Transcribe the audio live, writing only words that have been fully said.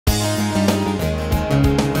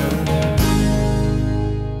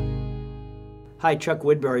Hi, Chuck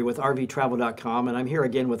Woodbury with RVTravel.com, and I'm here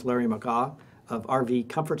again with Larry McGaugh of RV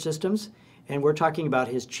Comfort Systems, and we're talking about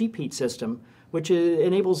his CheapHeat system, which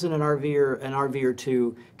enables an RVer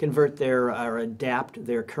to convert or adapt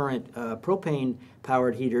their current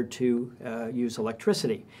propane-powered heater to use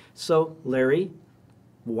electricity. So, Larry,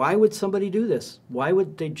 why would somebody do this? Why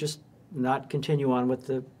would they just not continue on with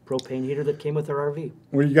the propane heater that came with their RV?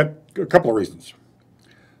 Well, you got a couple of reasons.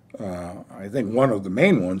 I think one of the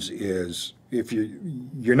main ones is if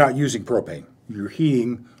you're not using propane, you're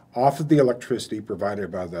heating off of the electricity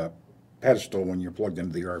provided by the pedestal when you're plugged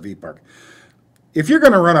into the RV park. If you're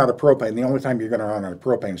going to run out of propane, the only time you're going to run out of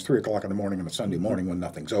propane is 3 o'clock in the morning on a Sunday morning when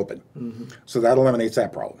nothing's open. So that eliminates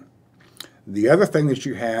that problem. The other thing that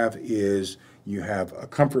you have is you have a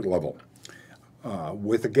comfort level.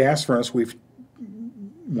 With the gas furnace,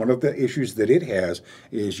 one of the issues that it has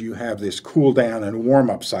is you have this cool down and warm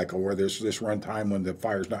up cycle where there's this run time when the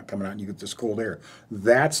fire's not coming out and you get this cold air.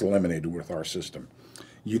 That's eliminated with our system.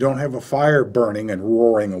 You don't have a fire burning and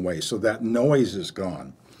roaring away, so that noise is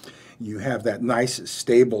gone. You have that nice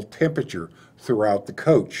stable temperature throughout the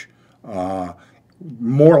coach.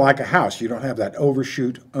 More like a house. You don't have that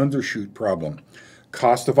overshoot, undershoot problem.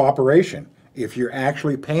 Cost of operation. If you're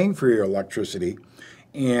actually paying for your electricity,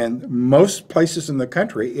 and most places in the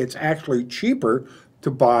country, it's actually cheaper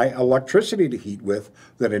to buy electricity to heat with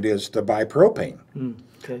than it is to buy propane.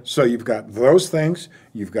 Okay. So you've got those things,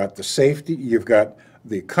 you've got the safety, you've got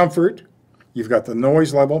the comfort, you've got the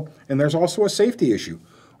noise level, and there's also a safety issue.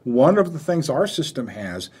 One of the things our system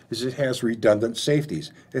has is it has redundant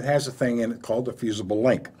safeties. It has a thing in it called a fusible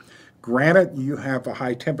link. Granted, you have a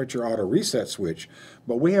high temperature auto reset switch,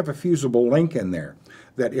 but we have a fusible link in there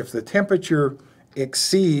that if the temperature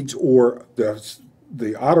exceeds or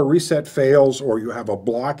the auto reset fails or you have a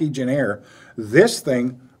blockage in air, this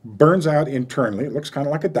thing burns out internally. It looks kind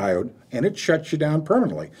of like a diode and it shuts you down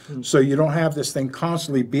permanently. So you don't have this thing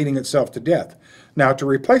constantly beating itself to death. Now to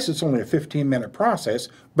replace it's only a 15-minute process,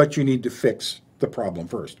 but you need to fix the problem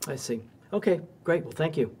first. I see. Okay, great. Well,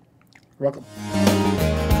 thank you. You're welcome.